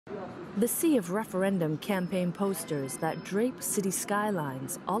The sea of referendum campaign posters that drape city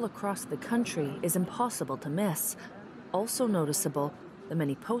skylines all across the country is impossible to miss. Also noticeable, the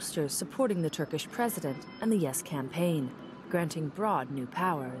many posters supporting the Turkish president and the Yes campaign, granting broad new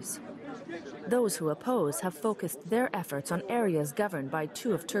powers. Those who oppose have focused their efforts on areas governed by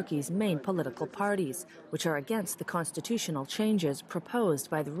two of Turkey's main political parties, which are against the constitutional changes proposed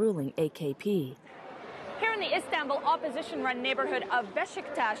by the ruling AKP. Here in the Istanbul opposition-run neighborhood of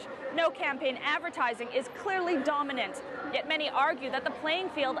Beşiktaş, no campaign advertising is clearly dominant. Yet many argue that the playing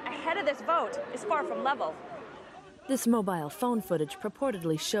field ahead of this vote is far from level. This mobile phone footage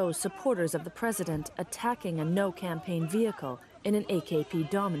purportedly shows supporters of the president attacking a no-campaign vehicle in an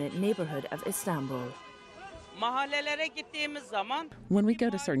AKP-dominant neighborhood of Istanbul. When we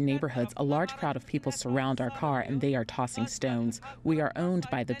go to certain neighborhoods, a large crowd of people surround our car and they are tossing stones. We are owned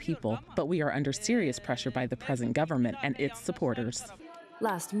by the people, but we are under serious pressure by the present government and its supporters.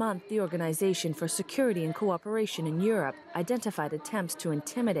 Last month, the Organization for Security and Cooperation in Europe identified attempts to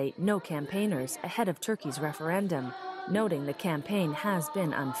intimidate no campaigners ahead of Turkey's referendum, noting the campaign has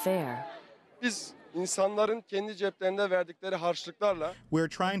been unfair. We're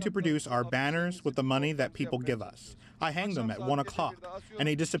trying to produce our banners with the money that people give us. I hang them at 1 o'clock, and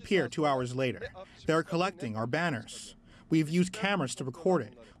they disappear 2 hours later. They're collecting our banners. We've used cameras to record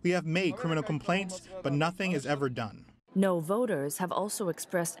it. We have made criminal complaints, but nothing is ever done. No voters have also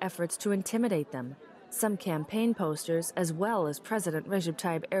expressed efforts to intimidate them. Some campaign posters, as well as President Recep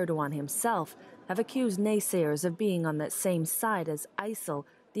Tayyip Erdogan himself, have accused naysayers of being on that same side as ISIL,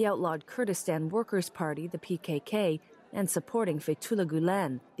 the outlawed Kurdistan Workers' Party, the PKK, and supporting Fethullah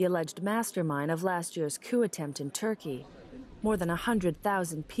Gulen, the alleged mastermind of last year's coup attempt in Turkey. More than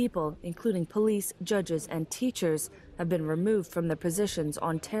 100,000 people, including police, judges, and teachers, have been removed from their positions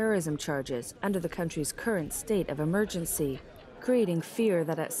on terrorism charges under the country's current state of emergency, creating fear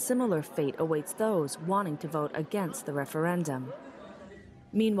that a similar fate awaits those wanting to vote against the referendum.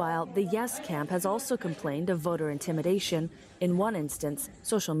 Meanwhile, the Yes camp has also complained of voter intimidation. In one instance,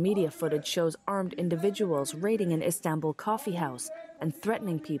 social media footage shows armed individuals raiding an Istanbul coffee house and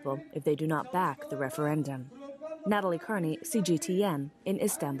threatening people if they do not back the referendum. Natalie Carney, CGTN, in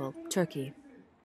Istanbul, Turkey.